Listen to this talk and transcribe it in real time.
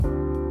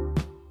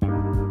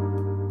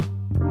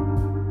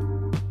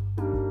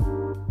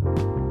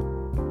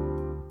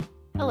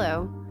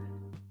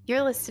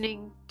You're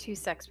listening to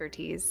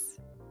Sexpertise.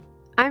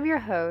 I'm your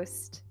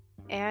host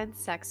and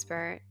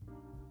sexpert,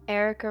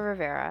 Erica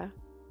Rivera.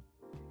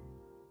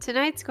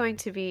 Tonight's going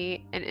to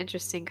be an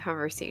interesting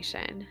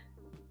conversation.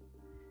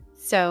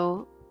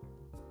 So,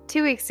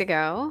 2 weeks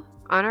ago,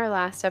 on our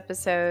last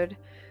episode,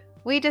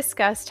 we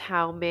discussed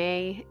how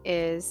May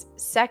is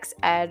Sex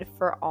Ed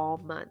for All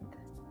Month,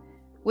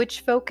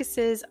 which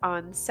focuses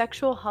on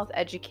sexual health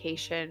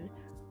education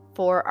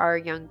for our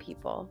young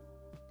people.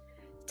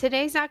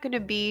 Today's not going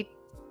to be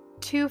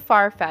too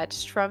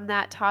far-fetched from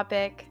that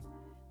topic.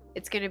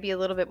 It's going to be a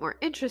little bit more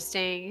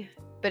interesting,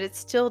 but it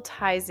still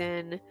ties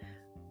in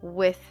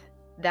with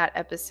that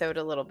episode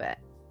a little bit.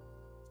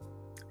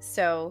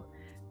 So,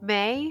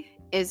 May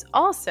is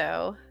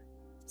also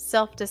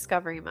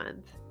Self-Discovery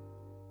Month,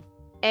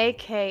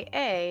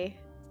 aka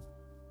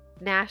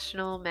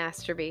National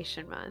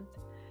Masturbation Month.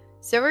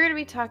 So we're going to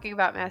be talking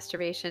about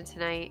masturbation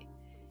tonight.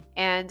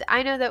 And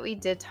I know that we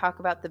did talk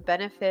about the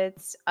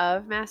benefits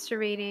of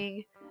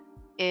masturbating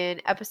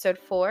in episode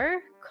 4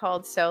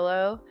 called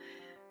Solo,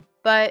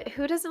 but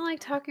who doesn't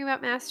like talking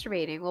about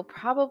masturbating? We'll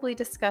probably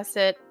discuss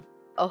it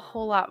a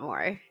whole lot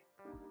more.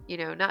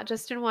 Not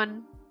just in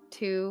 1,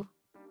 2,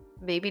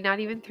 maybe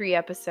not even 3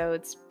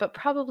 episodes, but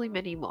probably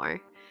many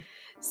more.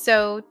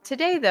 So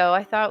today, though,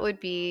 I thought would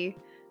be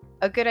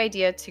a good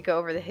idea to go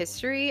over the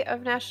history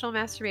of National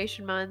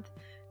Masturbation Month.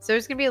 So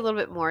there's going to be a little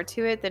bit more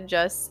to it than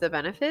just the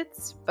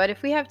benefits, but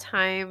if we have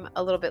time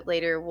a little bit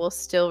later, we'll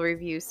still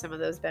review some of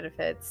those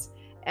benefits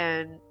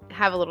and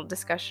have a little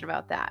discussion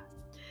about that.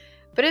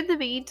 But in the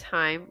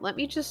meantime, let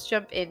me just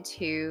jump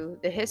into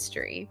the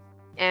history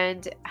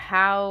and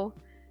how,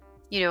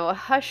 a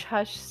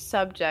hush-hush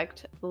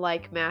subject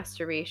like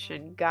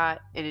masturbation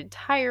got an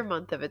entire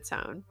month of its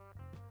own.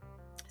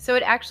 So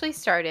it actually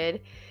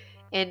started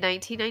in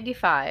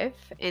 1995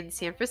 in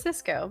San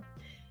Francisco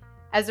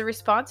as a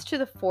response to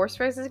the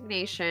forced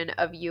resignation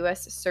of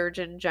U.S.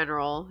 Surgeon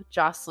General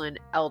Jocelyn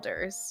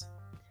Elders.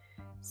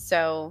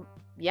 So,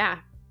 yeah,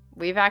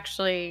 we've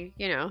actually,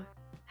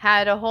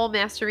 had a whole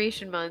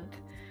masturbation month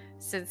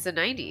since the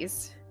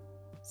 90s.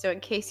 So in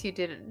case you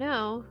didn't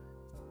know,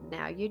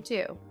 now you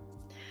do.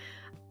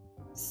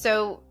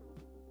 So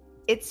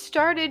it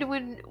started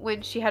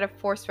when she had a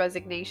forced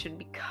resignation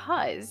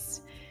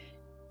because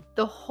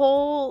the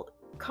whole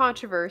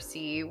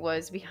controversy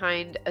was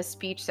behind a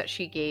speech that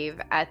she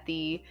gave at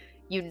the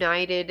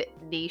United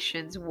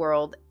Nations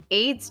World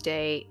AIDS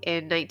Day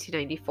in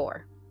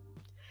 1994.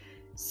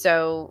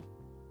 So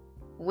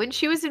when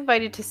she was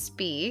invited to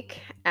speak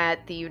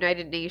at the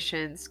United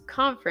Nations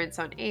Conference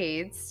on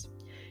AIDS,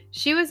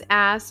 she was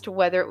asked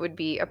whether it would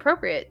be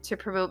appropriate to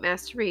promote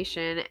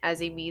masturbation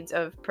as a means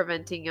of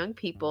preventing young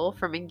people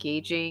from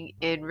engaging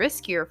in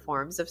riskier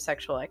forms of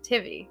sexual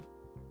activity.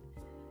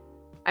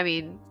 I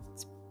mean,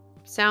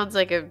 sounds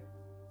like a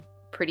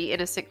pretty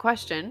innocent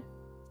question.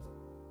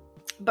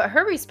 But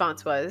her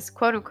response was,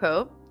 quote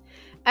unquote,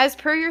 "As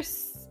per your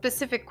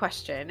specific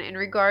question in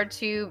regard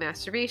to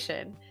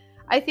masturbation,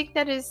 I think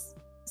that is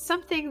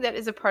something that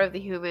is a part of the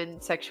human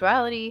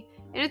sexuality,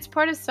 and it's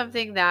part of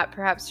something that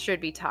perhaps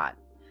should be taught.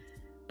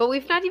 But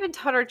we've not even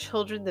taught our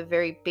children the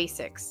very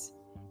basics,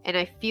 and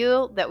I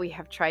feel that we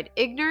have tried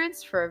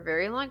ignorance for a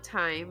very long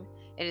time,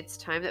 and it's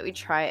time that we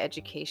try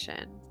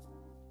education."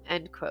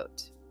 End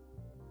quote.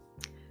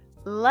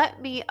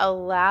 Let me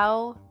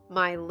allow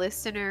my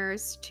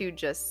listeners to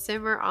just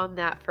simmer on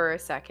that for a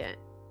second.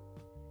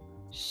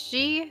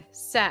 She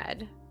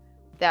said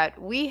that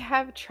we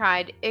have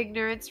tried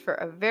ignorance for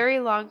a very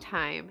long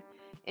time,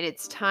 and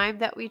it's time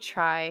that we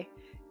try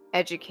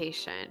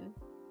education.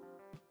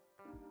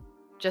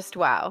 Just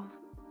wow.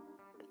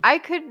 I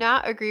could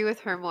not agree with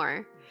her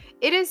more.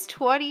 It is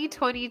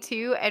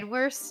 2022 and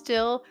we're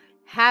still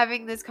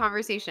having this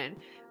conversation.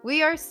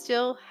 We are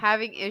still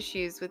having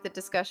issues with the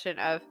discussion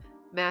of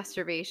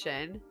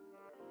masturbation.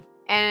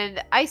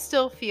 And I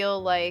still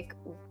feel like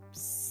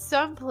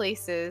some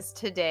places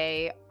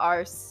today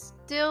are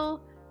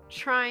still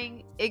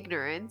trying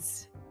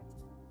ignorance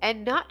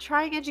and not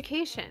trying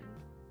education.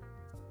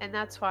 And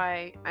that's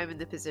why I'm in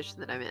the position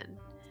that I'm in.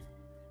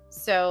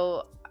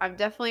 So I'm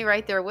definitely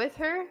right there with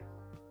her.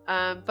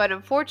 But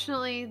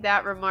unfortunately,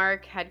 that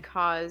remark had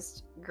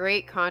caused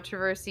great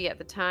controversy at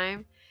the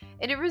time,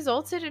 and it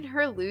resulted in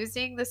her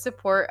losing the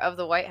support of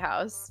the White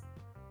House.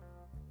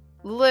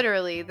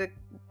 Literally,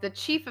 the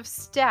chief of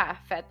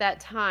staff at that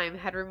time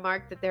had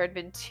remarked that there had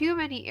been too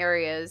many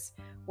areas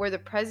where the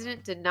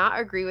president did not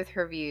agree with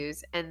her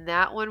views, and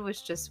that one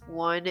was just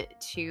one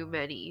too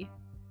many.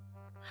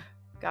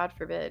 God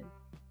forbid.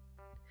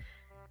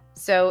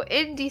 So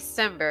in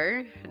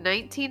December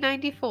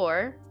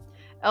 1994,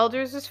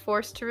 Elders was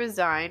forced to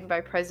resign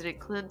by President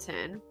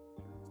Clinton.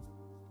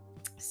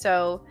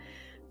 So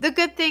the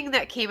good thing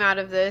that came out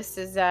of this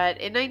is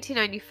that in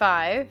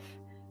 1995,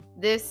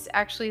 this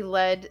actually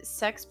led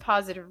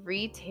sex-positive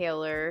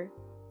retailer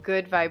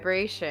Good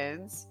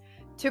Vibrations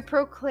to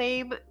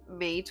proclaim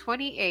May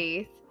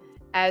 28th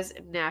as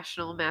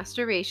National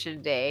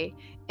Masturbation Day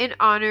in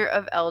honor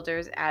of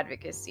Elders'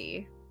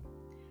 advocacy.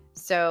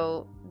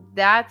 So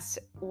that's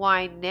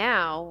why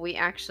now we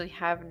actually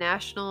have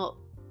National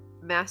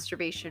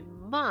Masturbation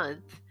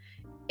Month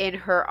in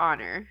her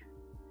honor.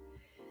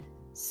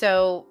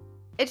 So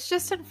it's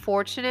just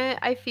unfortunate,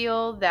 I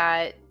feel,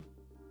 that,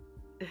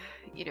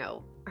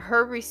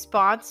 her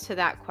response to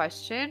that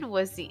question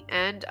was the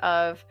end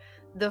of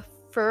the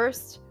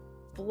first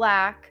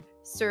Black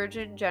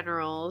Surgeon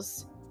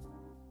General's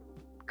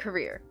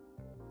career.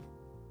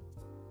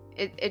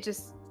 It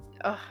just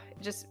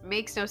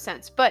makes no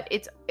sense. But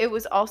it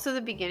was also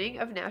the beginning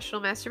of National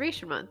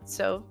Masturbation Month,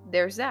 so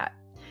there's that.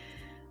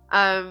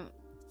 I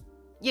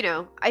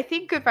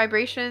think Good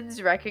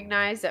Vibrations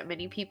recognized that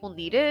many people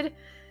needed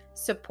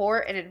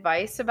support and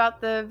advice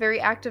about the very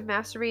act of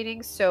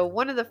masturbating. So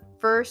one of the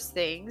first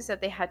things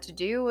that they had to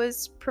do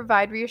was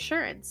provide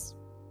reassurance.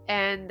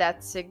 And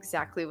that's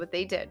exactly what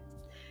they did.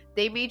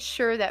 They made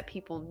sure that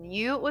people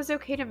knew it was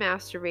okay to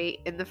masturbate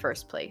in the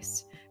first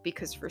place,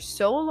 because for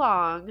so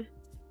long,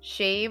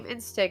 shame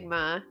and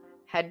stigma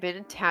had been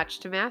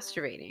attached to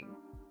masturbating.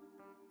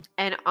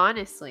 And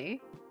honestly,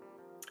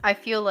 I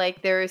feel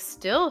like there is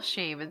still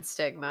shame and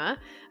stigma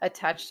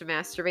attached to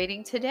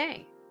masturbating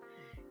today.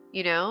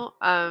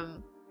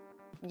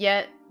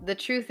 Yet the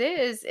truth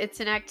is, it's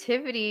an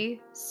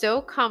activity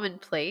so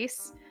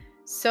commonplace,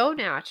 so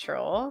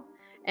natural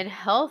and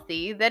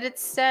healthy that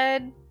it's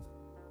said,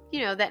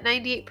 that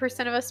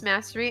 98% of us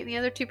masturbate and the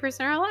other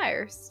 2% are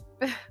liars.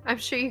 I'm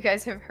sure you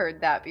guys have heard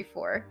that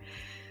before,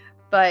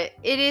 but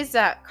it is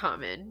that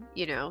common,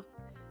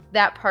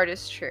 that part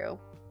is true.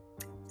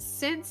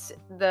 Since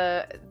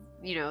the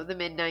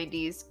mid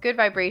 90s, Good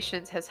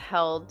Vibrations has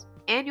held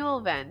annual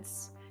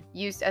events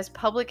used as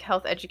public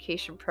health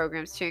education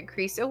programs to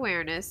increase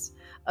awareness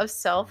of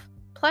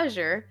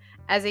self-pleasure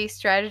as a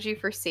strategy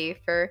for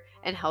safer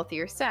and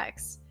healthier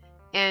sex,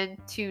 and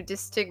to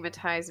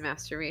destigmatize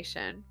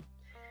masturbation.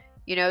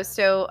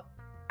 So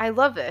I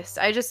love this.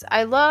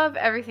 I love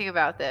everything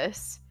about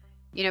this,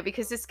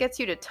 because this gets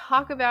you to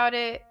talk about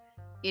it,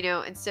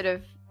 instead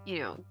of,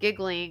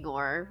 giggling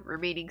or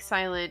remaining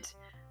silent,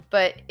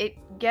 but it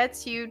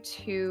gets you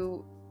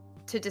to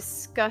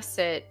discuss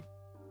it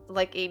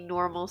like a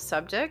normal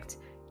subject.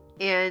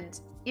 And,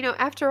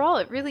 after all,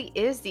 it really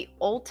is the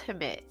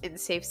ultimate in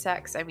safe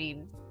sex. I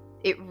mean,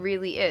 it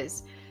really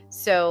is.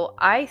 So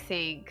I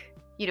think,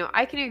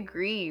 I can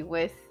agree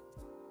with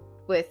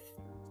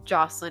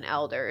Jocelyn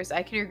Elders.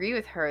 I can agree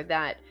with her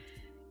that,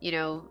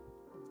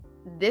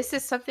 this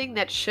is something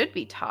that should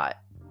be taught.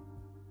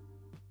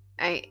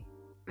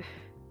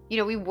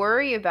 We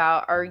worry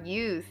about our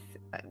youth,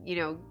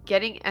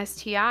 getting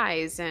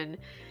STIs, and,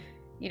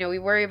 we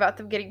worry about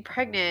them getting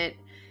pregnant.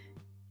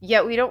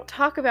 Yet we don't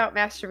talk about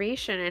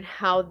masturbation and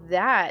how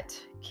that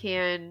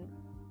can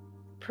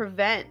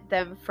prevent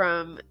them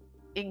from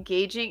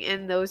engaging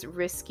in those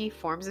risky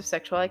forms of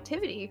sexual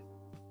activity.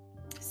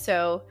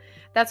 So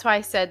that's why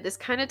I said this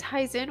kind of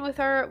ties in with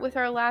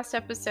our last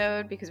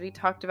episode, because we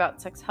talked about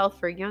sex health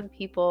for young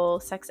people,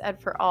 sex ed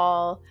for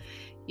all,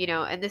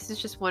 and this is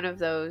just one of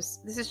those.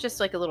 This is just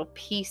like a little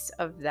piece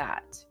of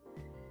that.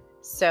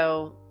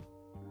 So,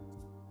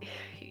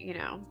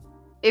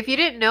 if you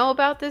didn't know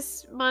about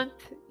this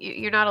month,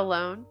 you're not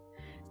alone.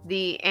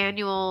 The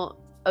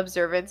annual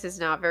observance is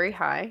not very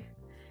high.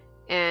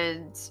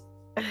 And,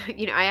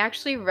 I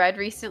actually read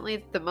recently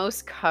that the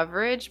most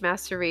coverage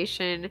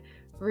masturbation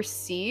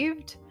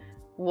received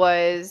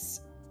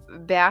was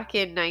back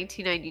in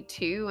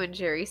 1992, when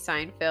Jerry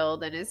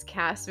Seinfeld and his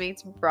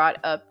castmates brought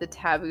up the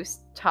taboo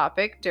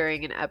topic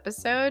during an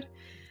episode.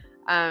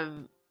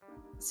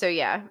 So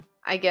yeah,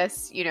 I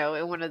guess,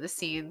 in one of the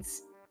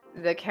scenes,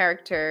 the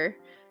character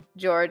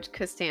George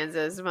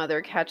Costanza's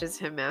mother catches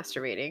him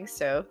masturbating,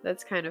 so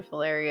that's kind of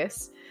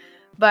hilarious.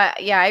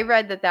 But yeah, I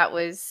read that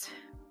was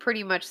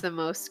pretty much the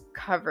most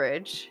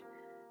coverage.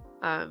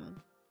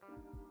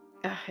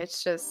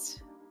 It's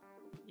just,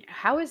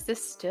 how is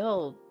this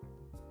still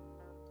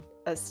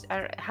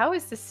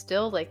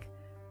like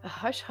a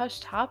hush hush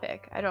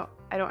topic? I don't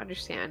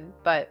understand,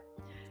 but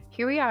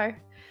here we are.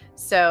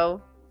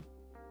 So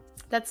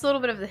that's a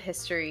little bit of the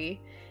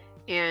history.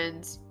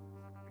 And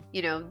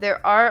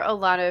there are a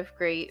lot of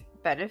great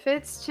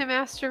benefits to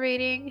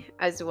masturbating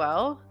as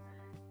well,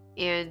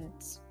 and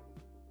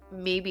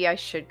maybe I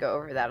should go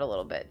over that a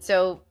little bit.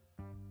 So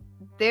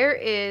there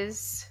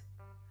is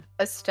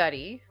a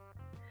study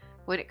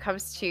when it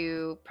comes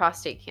to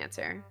prostate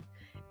cancer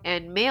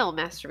and male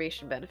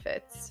masturbation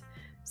benefits.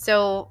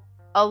 So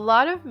a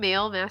lot of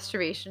male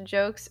masturbation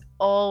jokes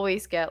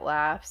always get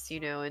laughs,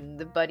 in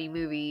the buddy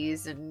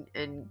movies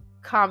and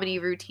comedy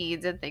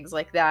routines and things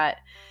like that,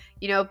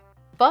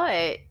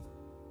 but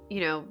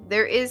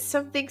there is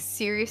something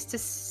serious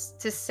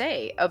to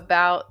say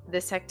about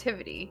this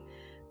activity.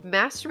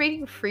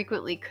 Masturbating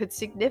frequently could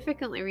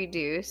significantly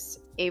reduce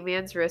a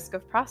man's risk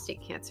of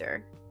prostate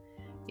cancer.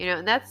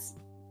 And that's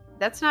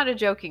not a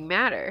joking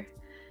matter.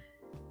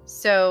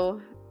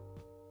 So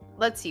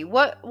let's see,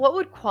 what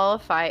would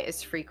qualify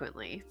as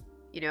frequently?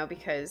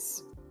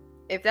 Because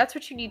if that's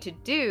what you need to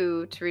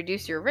do to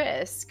reduce your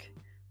risk,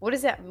 what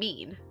does that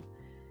mean?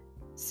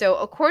 So,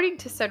 according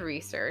to said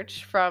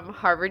research from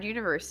Harvard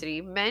University,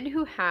 men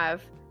who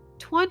have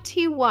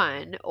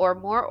 21 or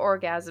more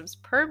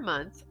orgasms per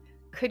month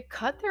could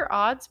cut their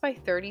odds by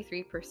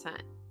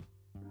 33%.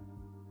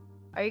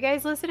 Are you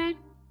guys listening?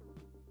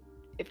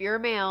 If you're a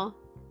male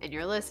and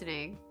you're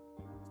listening,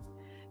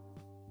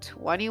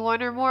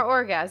 21 or more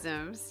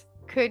orgasms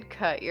could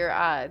cut your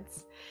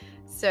odds.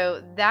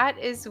 So that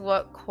is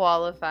what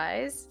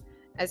qualifies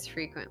as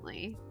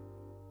frequently.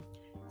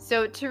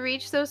 So to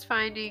reach those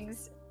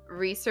findings,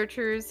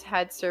 researchers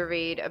had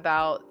surveyed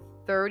about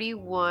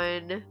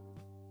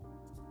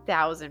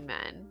 31,000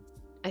 men.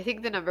 I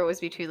think the number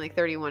was between like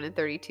 31 and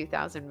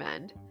 32,000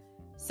 men,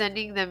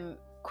 sending them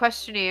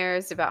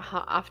questionnaires about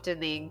how often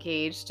they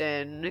engaged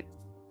in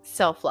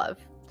self-love.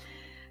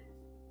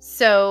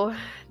 So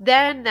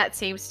then that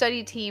same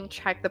study team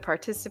tracked the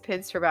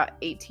participants for about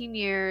 18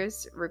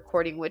 years,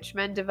 recording which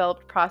men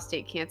developed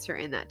prostate cancer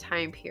in that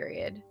time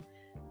period.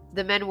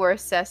 The men were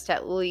assessed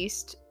at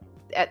least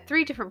at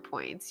 3 different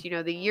points.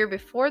 The year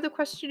before the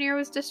questionnaire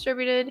was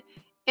distributed,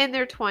 in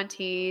their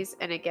 20s,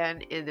 and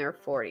again in their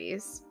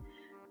 40s.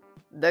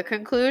 The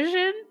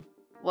conclusion?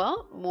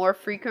 Well, more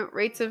frequent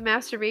rates of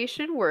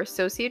masturbation were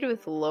associated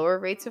with lower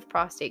rates of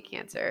prostate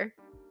cancer.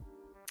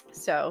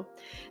 So,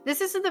 this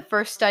isn't the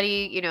first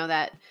study,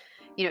 that,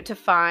 to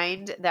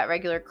find that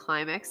regular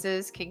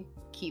climaxes can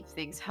keep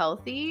things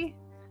healthy,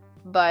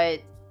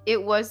 but it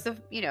was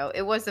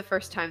the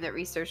first time that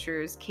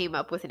researchers came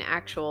up with an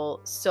actual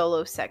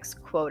solo sex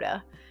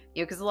quota.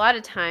 Because a lot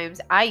of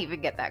times I even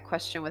get that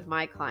question with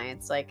my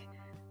clients, like,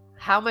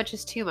 how much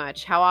is too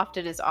much? How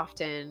often is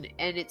often?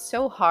 And it's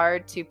so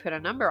hard to put a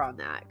number on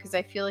that because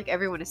I feel like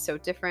everyone is so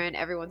different.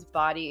 Everyone's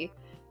body,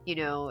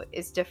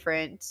 is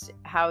different.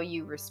 How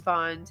you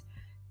respond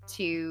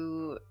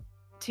to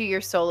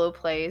your solo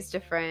play is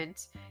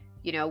different.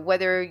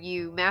 Whether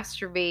you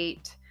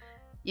masturbate,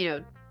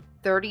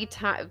 30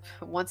 times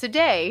once a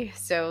day,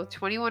 so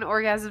 21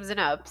 orgasms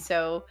and up.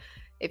 So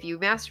if you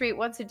masturbate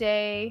once a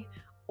day,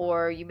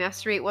 or you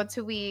masturbate once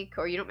a week,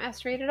 or you don't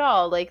masturbate at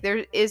all, like,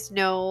 there is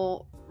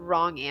no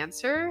wrong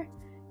answer.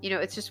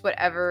 It's just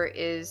whatever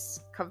is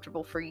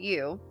comfortable for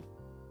you.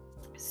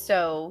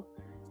 So,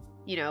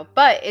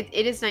 but it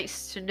is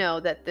nice to know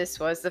that this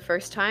was the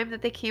first time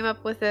that they came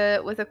up with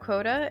a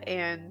quota,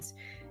 and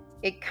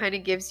it kind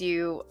of gives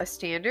you a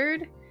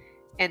standard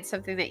and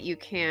something that you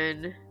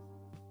can,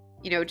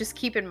 just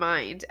keep in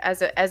mind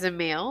as a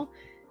male,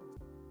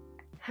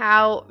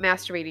 how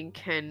masturbating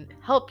can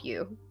help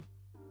you.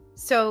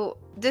 So,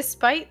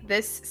 despite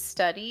this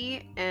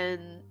study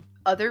and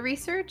other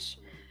research,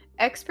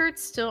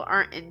 experts still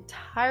aren't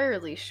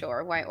entirely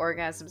sure why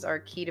orgasms are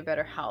key to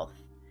better health.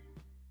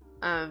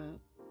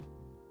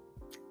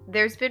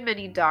 There's been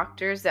many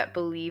doctors that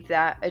believe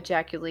that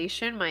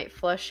ejaculation might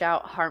flush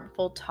out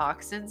harmful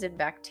toxins and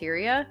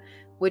bacteria,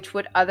 which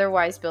would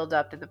otherwise build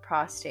up in the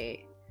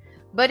prostate.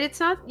 But it's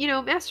not,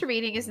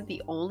 masturbating isn't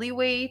the only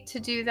way to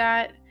do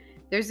that.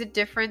 There's a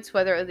difference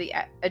whether the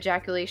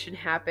ejaculation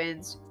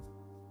happens,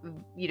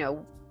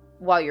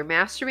 while you're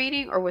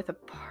masturbating or with a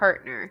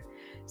partner.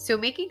 So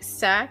making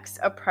sex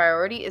a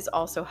priority is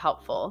also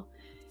helpful.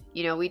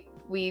 We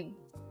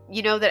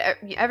that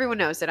everyone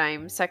knows that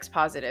I'm sex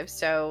positive.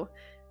 So,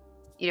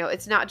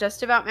 it's not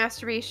just about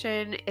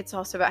masturbation, it's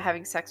also about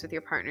having sex with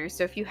your partner.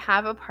 So if you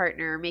have a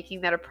partner,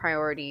 making that a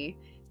priority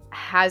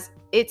has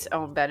its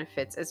own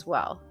benefits as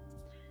well.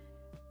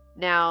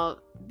 Now,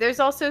 there's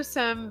also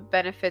some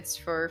benefits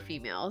for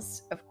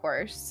females, of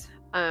course.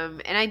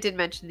 And I did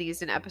mention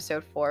these in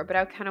episode 4, but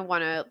I kind of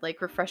want to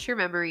refresh your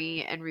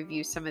memory and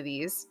review some of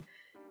these.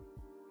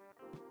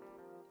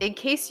 In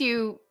case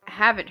you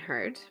haven't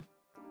heard,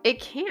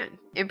 it can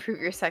improve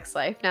your sex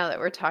life now that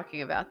we're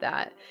talking about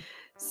that.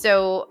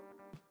 So,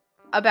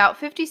 about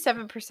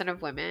 57%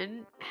 of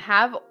women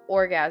have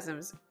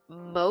orgasms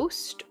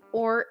most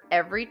or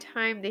every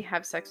time they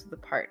have sex with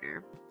a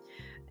partner.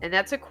 And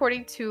that's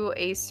according to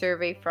a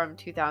survey from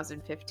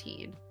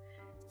 2015.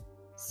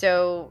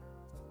 So,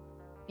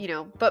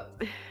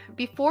 but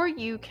before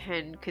you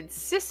can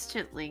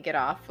consistently get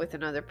off with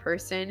another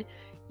person,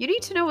 you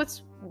need to know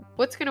what's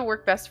going to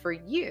work best for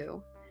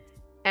you.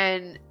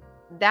 And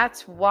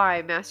that's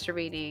why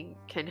masturbating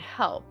can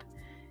help.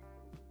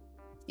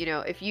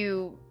 If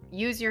you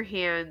use your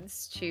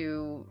hands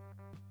to,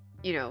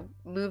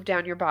 move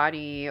down your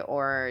body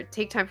or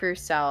take time for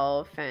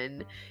yourself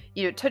and,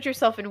 touch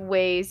yourself in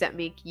ways that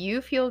make you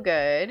feel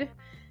good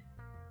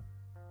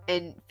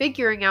and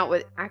figuring out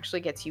what actually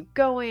gets you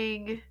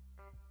going,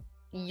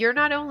 you're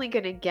not only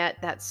going to get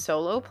that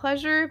solo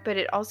pleasure, but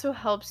it also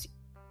helps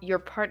your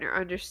partner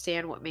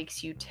understand what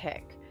makes you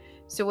tick.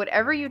 So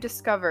whatever you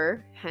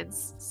discover,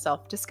 hence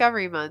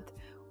Self-Discovery Month,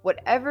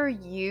 whatever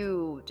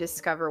you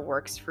discover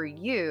works for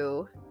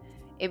you,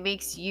 it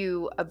makes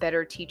you a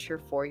better teacher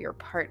for your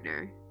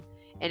partner.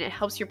 And it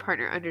helps your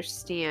partner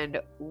understand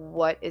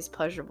what is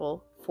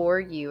pleasurable for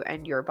you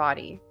and your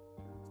body.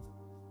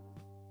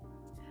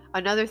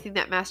 Another thing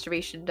that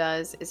masturbation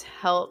does is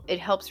it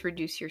helps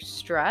reduce your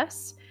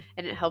stress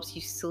and it helps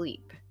you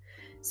sleep.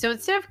 So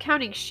instead of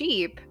counting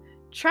sheep,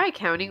 try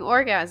counting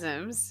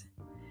orgasms.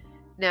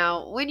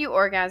 Now, when you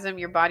orgasm,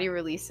 your body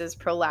releases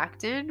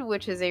prolactin,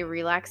 which is a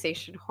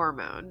relaxation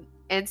hormone,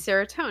 and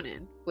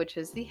serotonin, which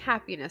is the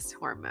happiness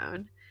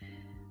hormone.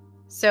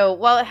 So,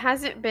 while it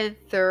hasn't been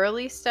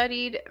thoroughly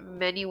studied,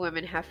 many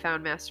women have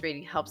found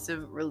masturbating helps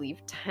them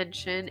relieve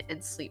tension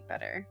and sleep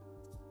better.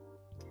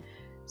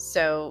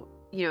 So,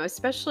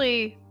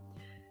 especially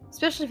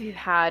if you've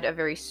had a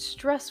very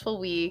stressful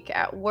week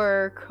at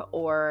work,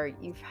 or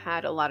you've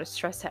had a lot of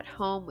stress at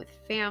home with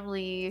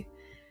family,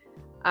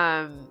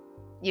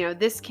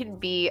 this can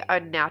be a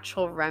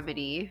natural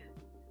remedy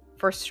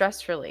for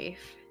stress relief.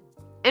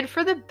 And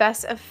for the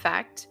best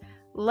effect,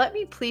 let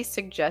me please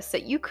suggest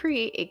that you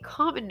create a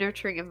calm and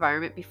nurturing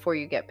environment before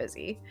you get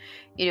busy.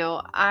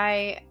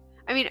 I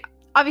mean,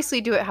 obviously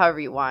do it however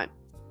you want.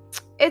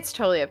 It's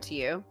totally up to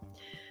you.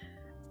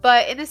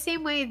 But in the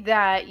same way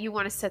that you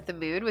want to set the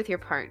mood with your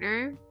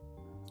partner,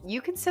 you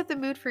can set the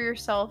mood for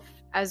yourself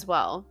as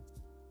well.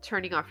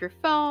 Turning off your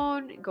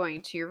phone,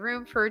 going to your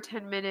room for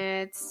 10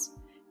 minutes,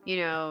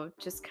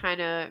 just kind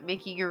of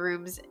making your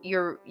rooms,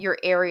 your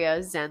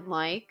area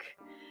zen-like.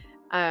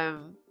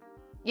 And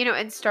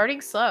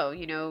starting slow,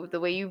 the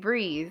way you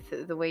breathe,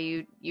 the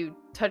way you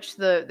touch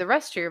the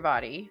rest of your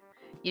body,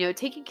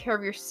 taking care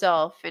of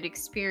yourself and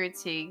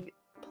experiencing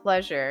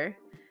pleasure,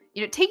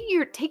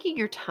 taking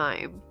your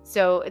time.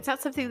 So it's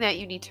not something that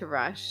you need to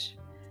rush.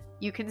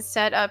 You can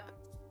set up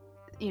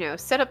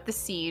the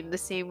scene the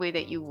same way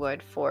that you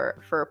would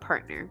for a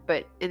partner,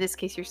 but in this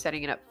case you're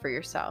setting it up for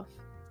yourself.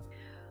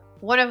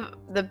 One of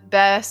the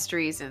best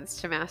reasons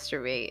to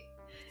masturbate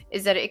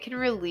is that it can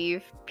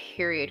relieve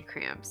period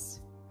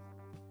cramps.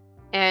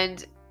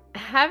 And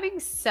having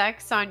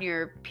sex on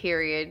your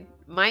period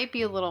might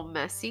be a little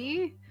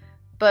messy,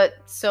 but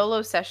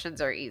solo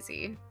sessions are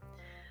easy.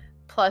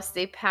 Plus,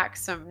 they pack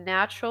some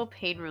natural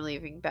pain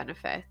relieving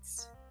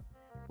benefits.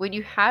 When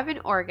you have an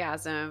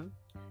orgasm,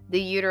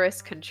 the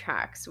uterus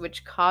contracts,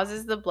 which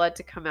causes the blood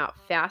to come out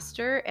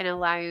faster and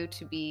allow you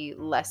to be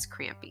less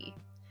crampy.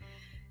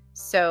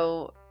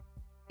 So,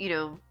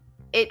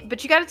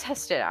 but you got to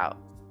test it out.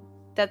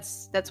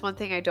 That's one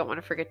thing I don't want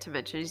to forget to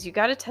mention is you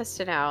got to test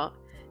it out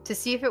to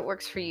see if it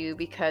works for you,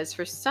 because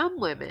for some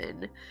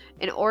women,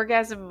 an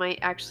orgasm might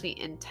actually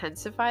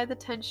intensify the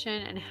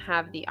tension and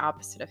have the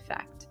opposite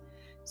effect.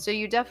 So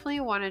you definitely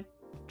want to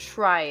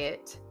try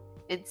it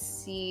and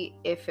see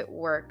if it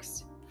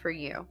works for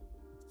you.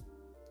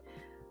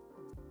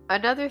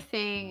 Another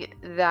thing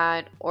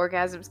that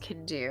orgasms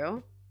can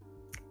do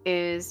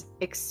is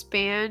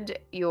expand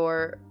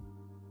your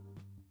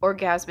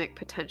orgasmic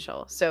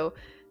potential. So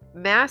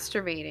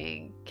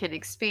masturbating can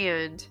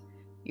expand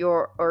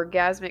your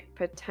orgasmic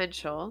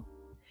potential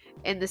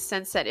in the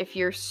sense that if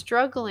you're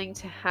struggling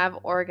to have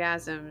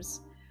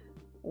orgasms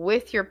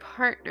with your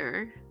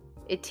partner,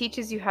 it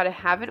teaches you how to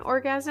have an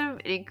orgasm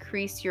and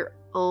increase your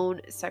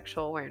own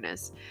sexual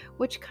awareness,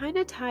 which kind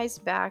of ties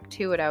back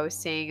to what I was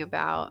saying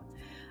about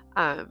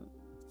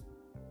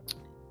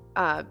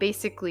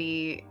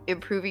basically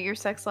improving your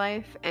sex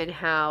life, and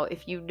how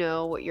if you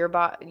know what your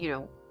body,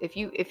 if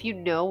you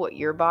know what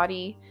your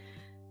body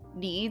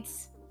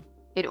needs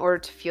in order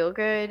to feel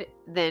good,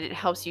 then it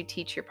helps you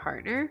teach your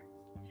partner.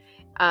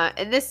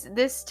 And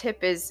this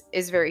tip is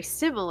very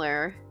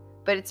similar,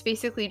 but it's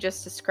basically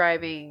just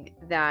describing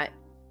that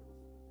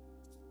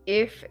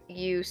if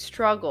you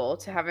struggle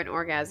to have an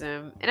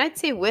orgasm, and I'd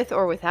say with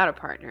or without a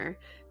partner,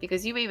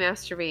 because you may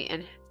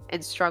masturbate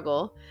and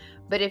struggle,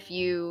 but if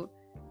you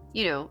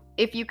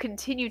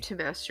continue to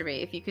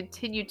masturbate, if you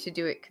continue to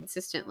do it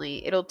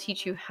consistently, it'll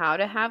teach you how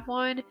to have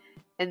one,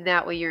 and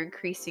that way you're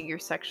increasing your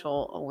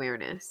sexual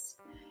awareness.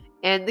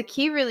 And the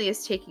key really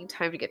is taking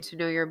time to get to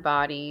know your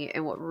body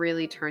and what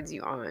really turns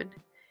you on.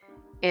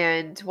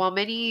 And while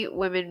many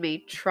women may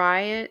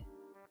try it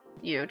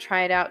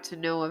out to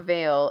no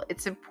avail,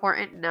 it's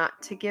important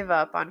not to give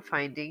up on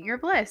finding your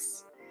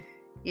bliss.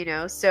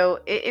 So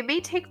it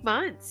may take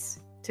months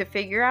to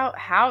figure out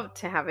how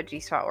to have a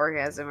G-spot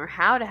orgasm, or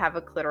how to have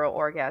a clitoral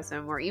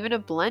orgasm, or even a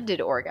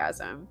blended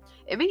orgasm.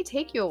 It may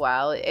take you a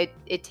while.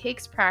 It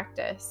takes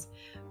practice.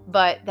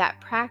 But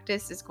that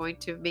practice is going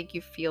to make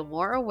you feel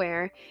more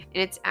aware,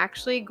 and it's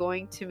actually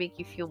going to make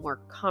you feel more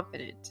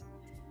confident.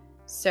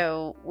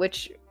 So,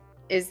 which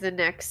is the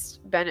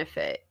next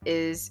benefit,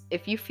 is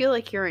if you feel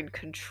like you're in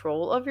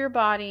control of your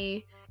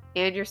body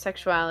and your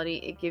sexuality,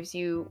 it gives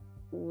you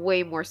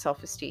way more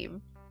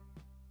self-esteem.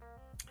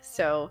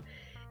 So,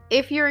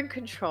 if you're in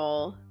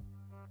control,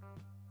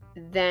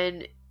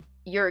 then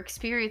your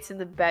experience in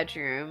the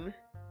bedroom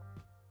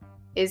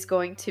is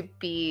going to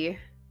be,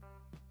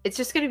 it's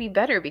just going to be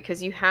better,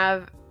 because you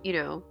have,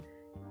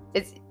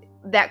 it's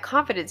that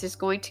confidence is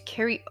going to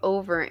carry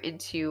over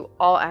into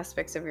all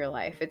aspects of your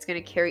life. It's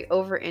going to carry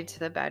over into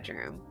the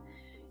bedroom.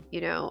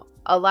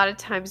 A lot of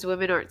times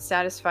women aren't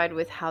satisfied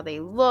with how they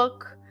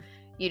look,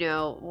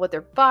 what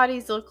their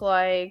bodies look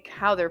like,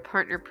 how their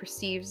partner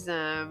perceives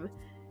them,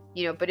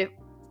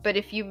 but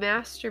if you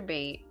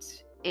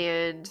masturbate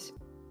and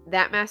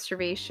that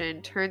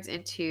masturbation turns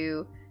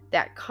into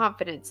that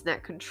confidence and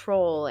that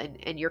control,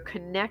 and you're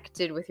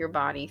connected with your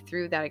body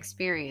through that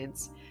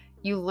experience,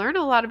 you learn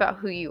a lot about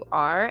who you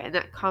are, and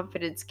that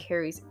confidence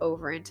carries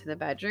over into the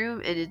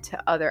bedroom and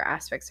into other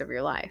aspects of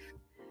your life.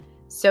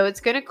 So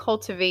it's going to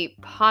cultivate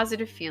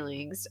positive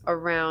feelings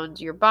around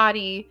your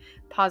body,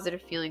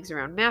 positive feelings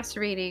around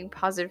masturbating,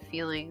 positive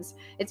feelings.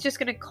 It's just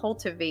going to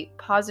cultivate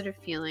positive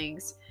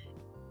feelings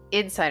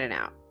inside and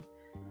out.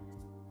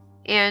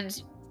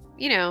 And,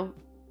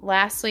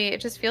 lastly, it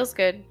just feels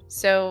good.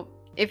 So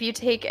if you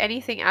take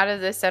anything out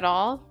of this at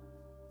all,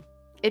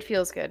 it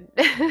feels good.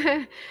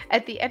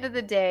 At the end of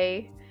the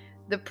day,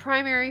 the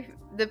primary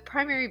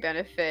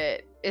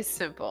benefit is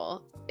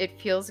simple. It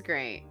feels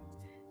great.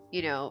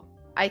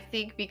 I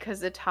think because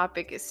the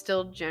topic is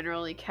still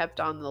generally kept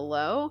on the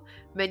low,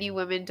 many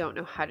women don't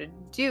know how to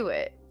do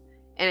it.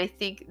 And I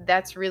think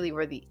that's really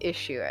where the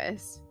issue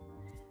is.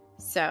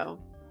 So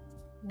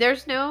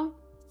there's no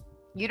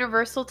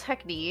universal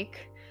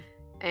technique.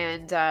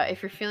 And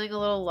if you're feeling a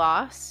little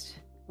lost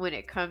when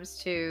it comes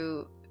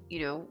to,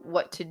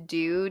 what to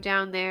do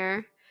down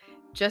there,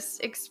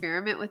 just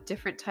experiment with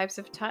different types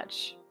of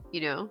touch.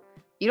 You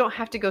don't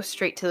have to go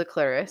straight to the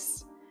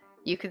clitoris.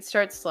 You can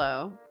start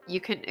slow. You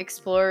can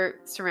explore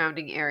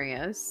surrounding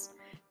areas.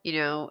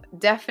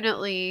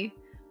 Definitely,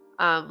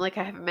 like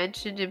I have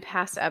mentioned in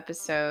past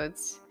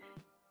episodes,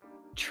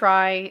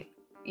 try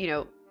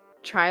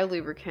a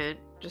lubricant,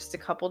 just a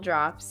couple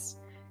drops,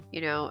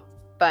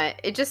 but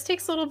it just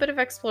takes a little bit of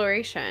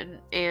exploration,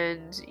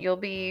 and you'll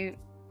be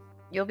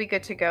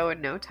good to go in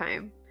no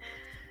time.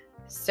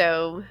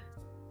 So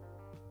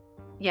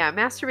yeah,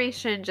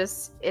 masturbation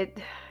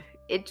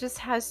it just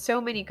has so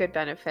many good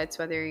benefits,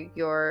 whether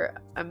you're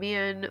a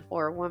man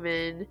or a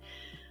woman.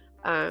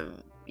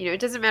 It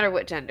doesn't matter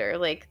what gender.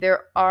 Like,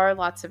 there are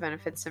lots of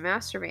benefits to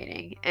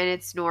masturbating, and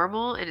it's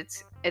normal, and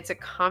it's a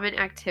common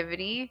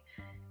activity.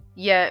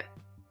 Yet,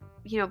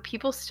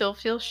 people still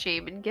feel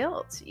shame and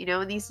guilt,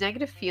 and these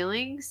negative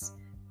feelings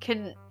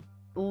can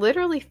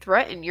literally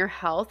threaten your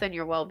health and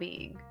your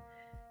well-being,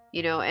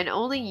 and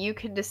only you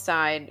can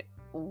decide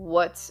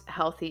what's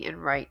healthy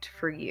and right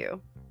for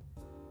you.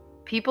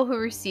 People who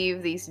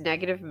receive these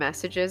negative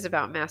messages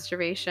about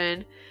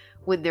masturbation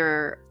when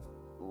they're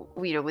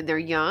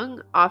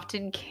young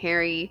often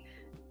carry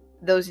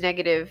those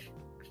negative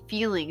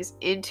feelings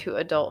into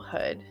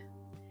adulthood.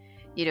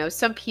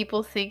 Some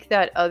people think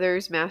that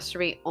others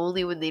masturbate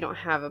only when they don't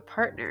have a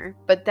partner,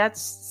 but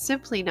that's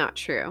simply not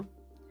true.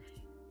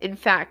 In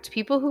fact,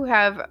 people who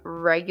have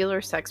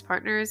regular sex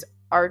partners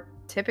are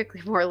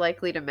typically more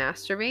likely to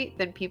masturbate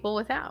than people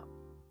without.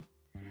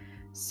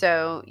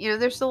 So,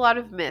 there's a lot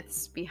of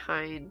myths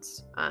behind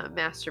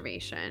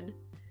masturbation.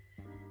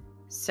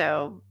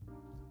 So,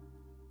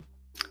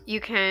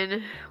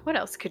 what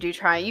else could you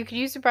try? You could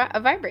use a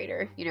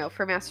vibrator,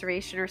 for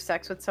masturbation or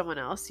sex with someone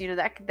else.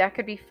 That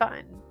could be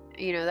fun.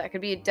 That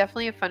could be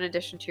definitely a fun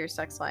addition to your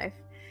sex life.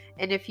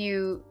 And if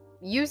you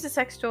use a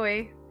sex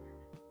toy,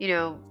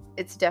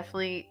 it's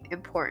definitely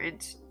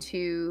important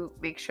to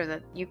make sure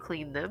that you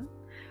clean them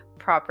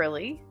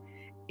properly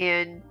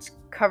and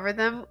cover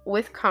them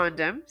with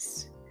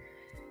condoms.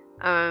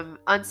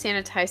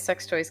 Unsanitized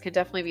sex toys can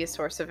definitely be a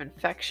source of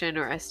infection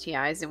or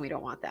STIs, and we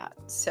don't want that.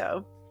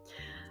 So,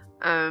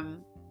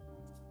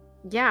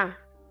 yeah,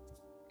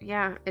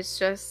 it's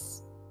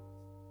just,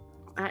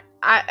 I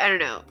don't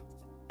know.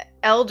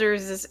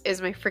 Elders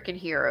is my freaking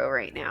hero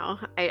right now.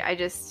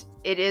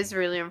 It is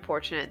really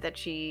unfortunate that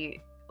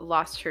she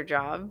lost her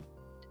job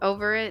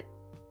over it,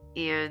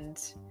 and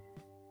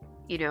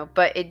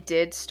but it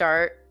did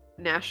start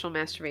National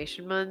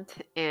Masturbation Month,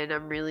 and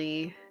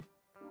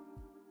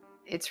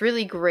it's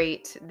really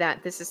great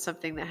that this is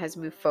something that has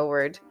moved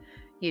forward.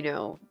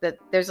 That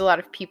there's a lot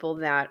of people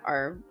that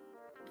are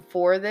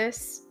for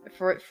this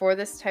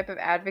type of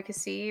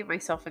advocacy,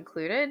 myself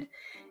included.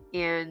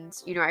 And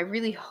I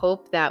really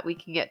hope that we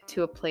can get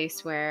to a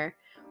place where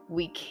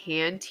we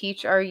can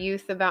teach our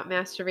youth about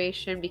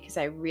masturbation, because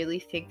I really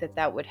think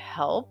that would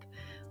help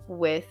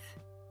with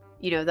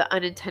the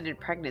unintended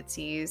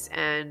pregnancies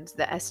and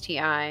the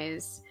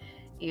STIs,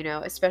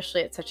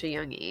 especially at such a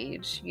young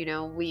age.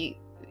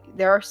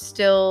 There are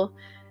still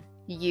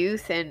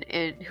youth and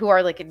who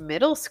are like in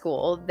middle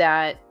school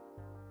that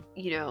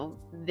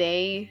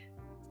they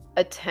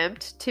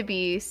attempt to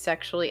be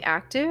sexually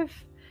active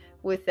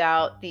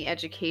without the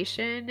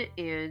education.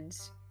 And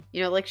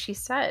like she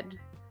said,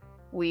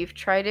 we've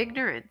tried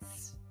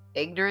ignorance.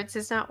 Ignorance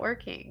is not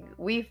working.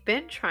 We've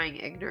been trying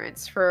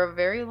ignorance for a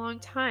very long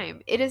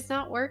time. It is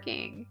not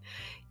working.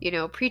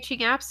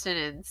 Preaching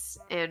abstinence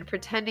and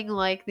pretending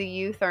like the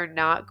youth are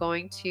not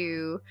going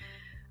to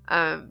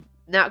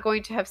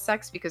have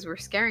sex because we're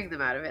scaring them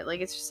out of it.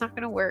 Like, it's just not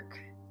going to work.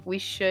 We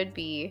should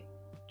be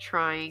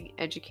trying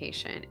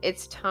education.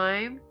 It's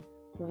time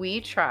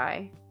we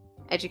try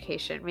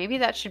education. Maybe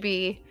that should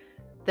be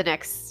the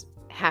next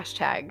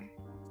hashtag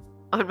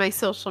on my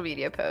social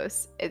media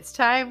posts. It's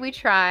time we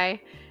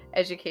try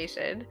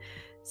education.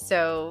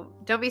 So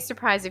don't be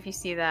surprised if you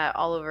see that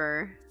all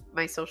over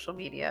my social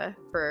media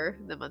for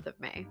the month of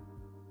May.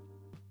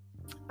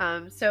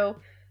 So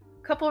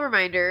couple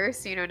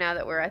reminders, now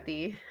that we're at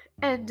the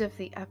end of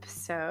the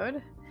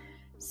episode.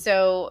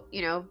 So,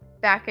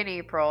 back in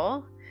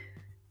April,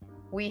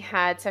 we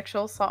had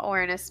Sexual Assault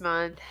Awareness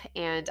Month,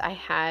 and I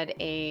had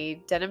a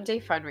Denim Day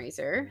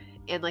fundraiser.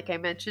 And like I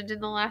mentioned in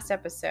the last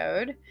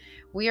episode,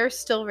 we are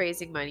still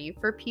raising money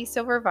for Peace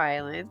Over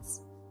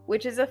Violence,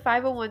 which is a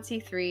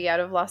 501c3 out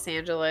of Los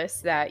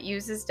Angeles that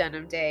uses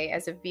Denim Day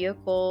as a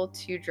vehicle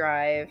to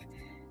drive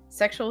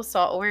sexual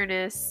assault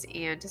awareness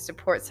and to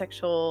support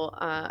sexual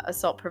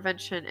assault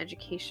prevention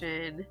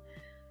education.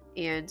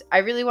 And I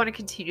really want to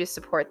continue to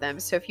support them.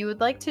 So if you would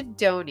like to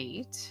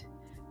donate,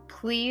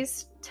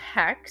 please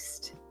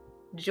text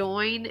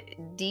join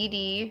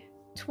DD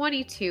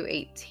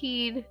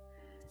 2218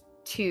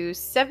 to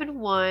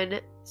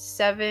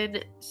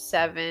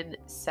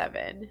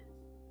 71777.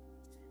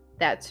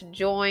 That's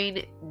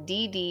join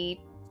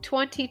DD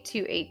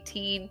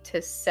 2218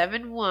 to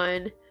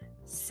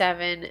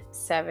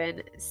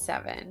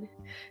 71777.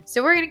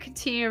 So we're going to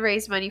continue to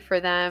raise money for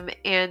them,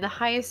 and the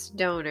highest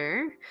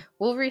donor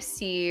will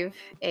receive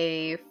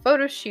a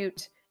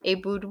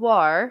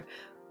boudoir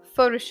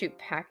photo shoot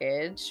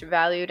package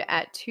valued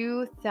at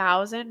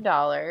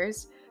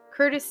 $2,000,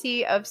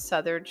 courtesy of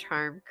Southern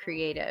Charm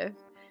Creative.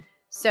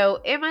 So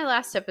in my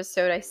last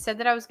episode, I said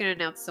that I was going to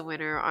announce the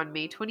winner on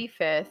May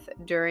 25th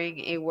during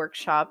a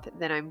workshop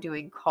that I'm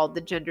doing called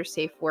the Gender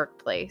Safe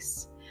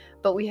Workplace.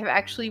 But we have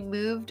actually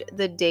moved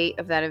the date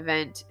of that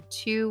event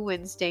to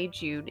Wednesday,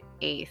 June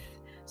 8th.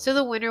 So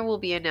the winner will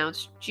be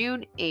announced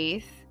June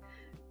 8th,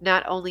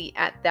 not only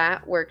at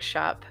that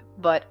workshop,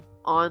 but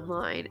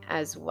online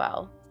as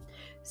well.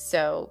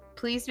 So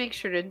please make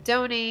sure to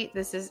donate.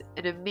 This is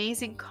an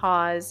amazing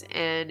cause,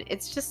 and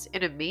it's just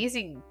an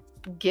amazing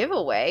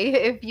giveaway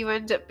if you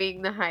end up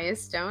being the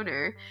highest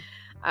donor.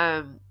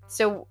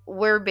 So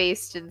we're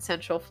based in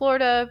Central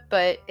Florida,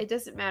 but it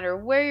doesn't matter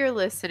where you're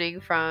listening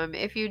from.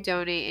 If you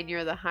donate and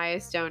you're the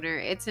highest donor,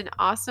 it's an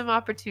awesome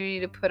opportunity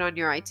to put on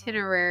your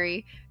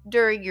itinerary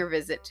during your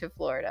visit to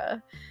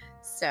Florida.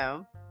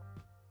 So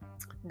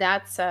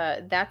that's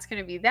going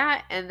to be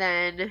that. And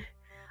then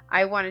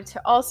I wanted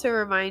to also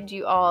remind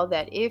you all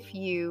that if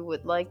you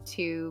would like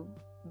to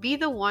be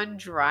the one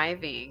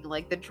driving,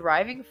 like the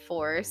driving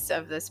force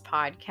of this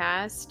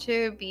podcast,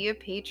 to be a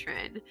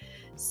patron.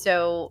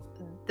 So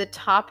the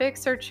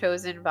topics are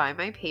chosen by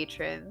my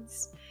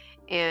patrons.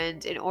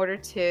 And in order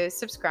to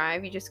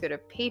subscribe, you just go to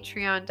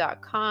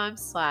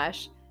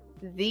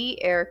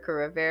patreon.com/the Erica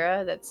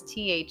Rivera. That's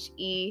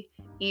TheErica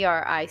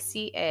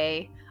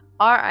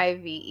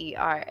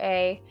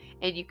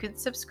and you can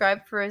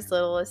subscribe for as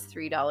little as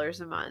 $3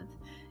 a month.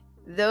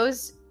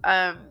 Those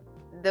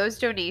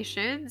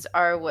donations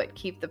are what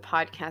keep the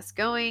podcast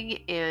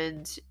going,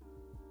 and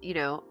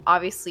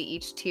obviously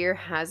each tier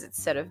has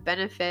its set of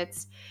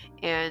benefits,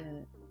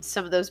 and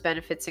some of those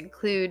benefits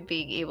include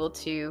being able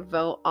to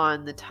vote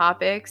on the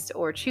topics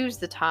or choose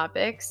the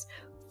topics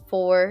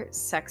for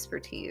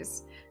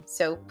Sexpertise.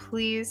 So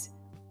please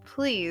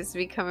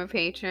become a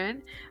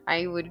patron.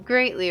 I would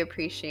greatly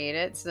appreciate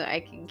it so that I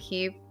can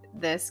keep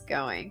this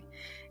going.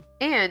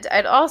 And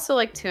I'd also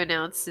like to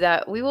announce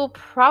that we will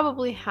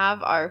probably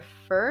have our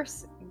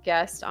first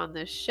guest on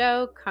the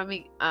show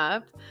coming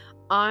up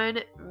on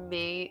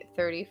May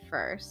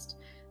 31st.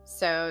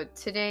 So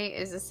today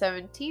is the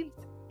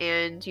 17th,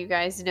 and you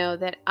guys know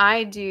that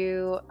I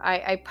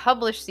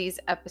publish these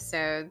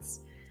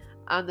episodes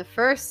on the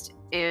first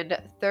and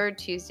third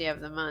Tuesday of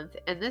the month.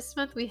 And this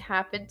month we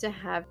happen to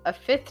have a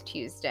fifth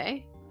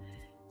Tuesday.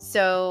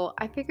 So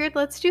I figured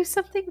let's do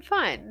something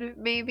fun.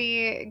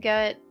 Maybe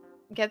get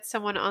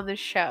someone on the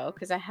show,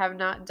 because I have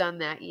not done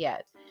that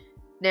yet.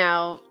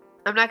 Now,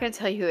 I'm not going to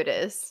tell you who it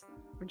is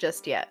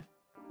just yet,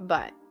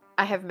 but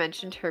I have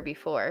mentioned her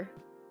before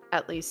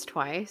at least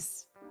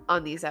twice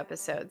on these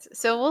episodes.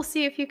 So we'll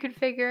see if you can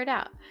figure it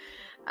out.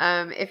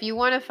 If you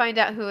want to find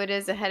out who it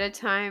is ahead of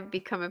time,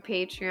 become a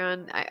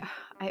Patreon.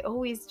 I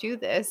always do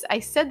this. I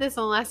said this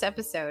on the last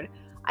episode.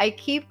 I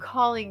keep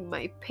calling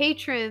my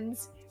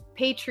patrons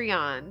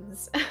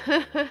Patreons.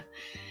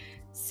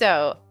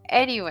 So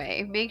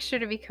anyway, make sure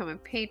to become a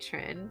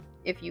patron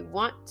if you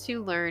want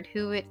to learn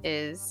who it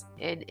is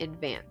in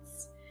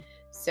advance.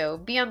 So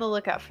be on the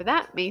lookout for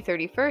that, May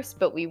 31st,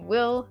 but we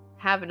will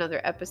have another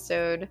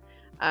episode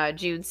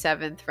June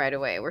 7th right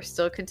away. We're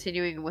still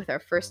continuing with our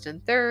first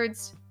and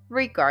thirds,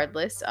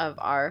 regardless of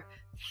our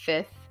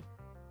fifth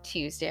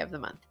Tuesday of the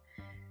month.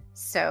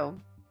 So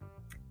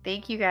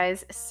thank you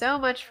guys so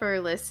much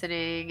for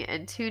listening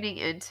and tuning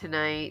in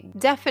tonight.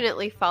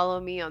 Definitely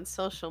follow me on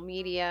social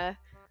media.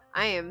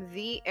 I am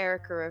the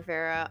Erica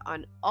Rivera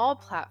on all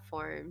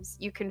platforms.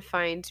 You can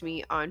find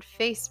me on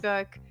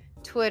Facebook,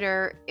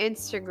 Twitter,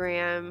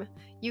 Instagram.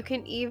 You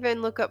can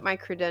even look up my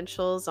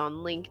credentials on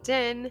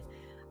LinkedIn.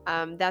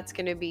 That's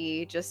going to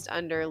be just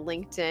under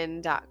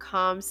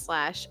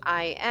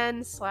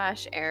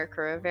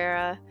linkedin.com/in/Erica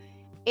Rivera.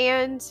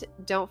 And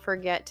don't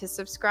forget to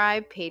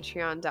subscribe,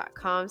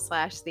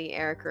 patreon.com/the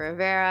Erica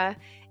Rivera.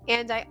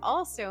 And I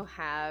also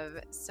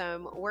have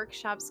some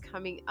workshops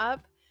coming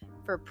up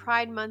for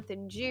Pride Month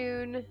in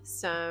June,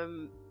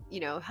 some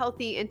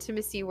healthy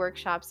intimacy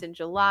workshops in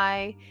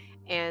July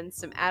and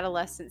some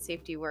adolescent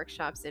safety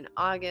workshops in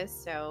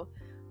August. So,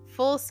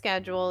 full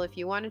schedule. If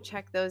you want to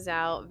check those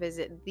out,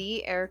 visit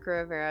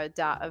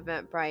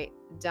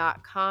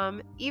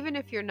theericarivera.eventbrite.com. Even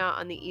if you're not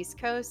on the East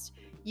Coast,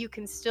 you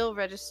can still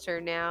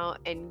register now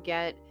and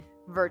get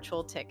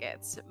virtual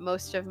tickets.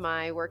 Most of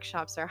my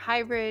workshops are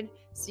hybrid,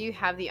 so you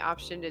have the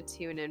option to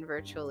tune in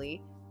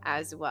virtually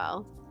as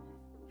well.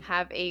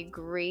 Have a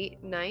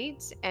great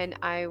night, and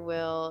I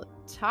will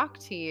talk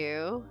to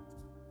you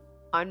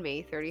on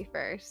May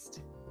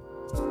 31st.